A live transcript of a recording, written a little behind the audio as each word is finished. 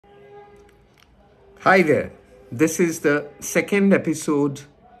Hi there. This is the second episode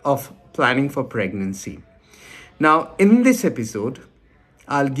of Planning for Pregnancy. Now, in this episode,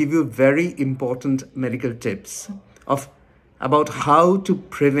 I'll give you very important medical tips about how to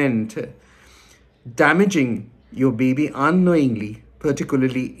prevent damaging your baby unknowingly,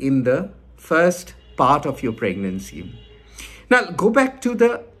 particularly in the first part of your pregnancy. Now, go back to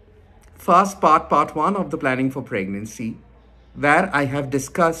the first part one of the Planning for Pregnancy, where I have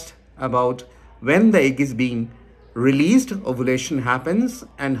discussed about when the egg is being released, ovulation happens,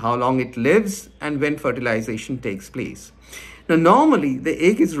 and how long it lives, and when fertilization takes place. Now, normally the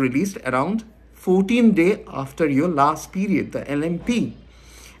egg is released around 14 days after your last period, the LMP.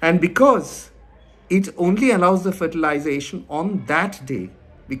 And because it only allows the fertilization on that day,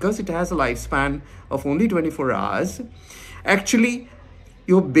 because it has a lifespan of only 24 hours, actually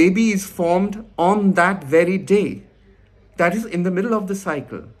your baby is formed on that very day. That is in the middle of the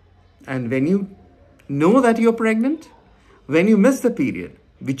cycle. And when you know that you're pregnant, when you miss the period,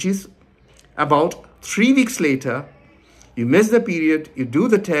 which is about 3 weeks later, you miss the period, you do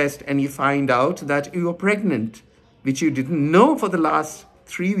the test, and you find out that you are pregnant, which you didn't know for the last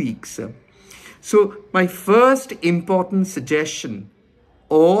 3 weeks. So my first important suggestion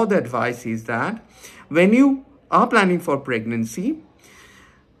or the advice is that when you are planning for pregnancy,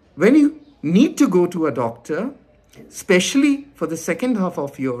 when you need to go to a doctor, especially for the second half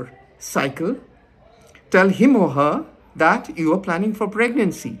of your cycle, tell him or her that you are planning for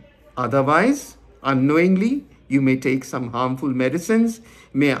pregnancy. Otherwise, unknowingly, you may take some harmful medicines,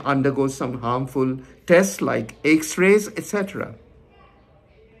 may undergo some harmful tests like X-rays, etc.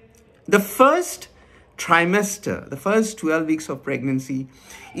 The first trimester, the first 12 weeks of pregnancy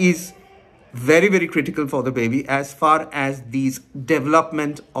is very, very critical for the baby as far as these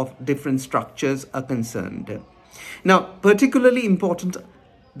development of different structures are concerned. Now, particularly important,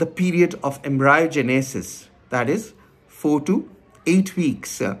 the period of embryogenesis, that is 4 to 8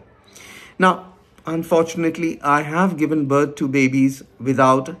 weeks. Now, unfortunately, I have given birth to babies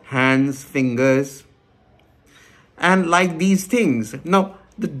without hands, fingers, and like these things. Now,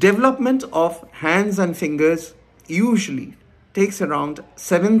 the development of hands and fingers usually takes around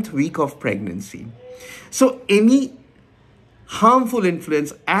 7th week of pregnancy. So any harmful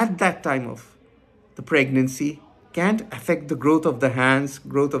influence at that time of the pregnancy can't affect the growth of the hands,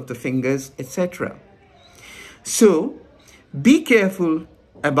 growth of the fingers, etc. So be careful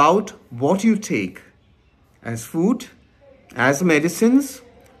about what you take as food, as medicines,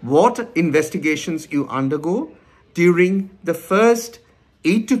 what investigations you undergo during the first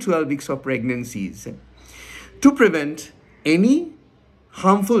 8 to 12 weeks of pregnancies to prevent any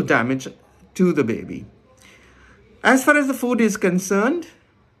harmful damage to the baby. As far as the food is concerned,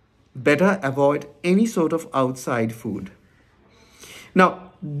 better avoid any sort of outside food.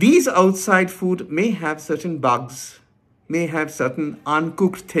 Now, these outside food may have certain bugs, may have certain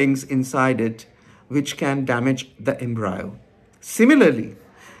uncooked things inside it, which can damage the embryo. Similarly,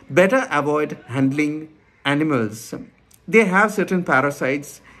 better avoid handling animals. They have certain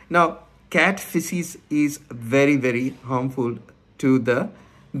parasites. Now, cat feces is very, very harmful to the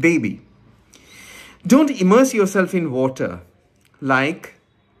baby. Don't immerse yourself in water like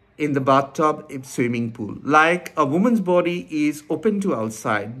in the bathtub, swimming pool. Like a woman's body is open to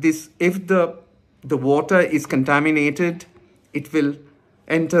outside. If the water is contaminated, it will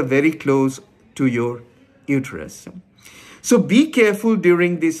enter very close to your uterus. So be careful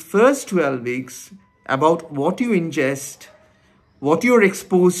during these first 12 weeks about what you ingest, what you're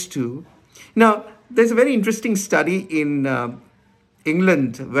exposed to. Now, there's a very interesting study in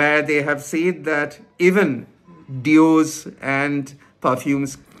England where they have said that even deos and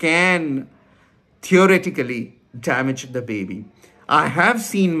perfumes can theoretically damage the baby. I have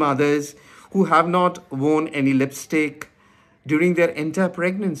seen mothers who have not worn any lipstick during their entire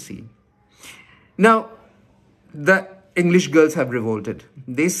pregnancy. Now, the English girls have revolted.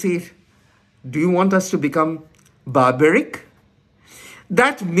 They say, do you want us to become barbaric?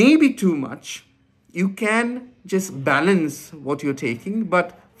 That may be too much. You can just balance what you're taking.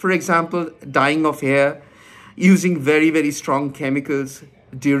 But for example, dyeing of hair, using very, very strong chemicals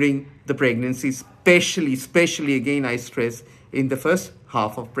during the pregnancy, especially again, I stress, in the first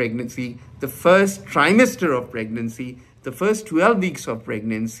half of pregnancy, the first trimester of pregnancy, the first 12 weeks of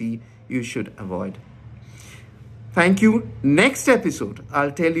pregnancy, you should avoid. Thank you. Next episode,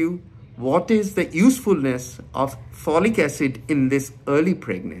 I'll tell you what is the usefulness of folic acid in this early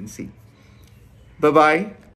pregnancy. Bye-bye.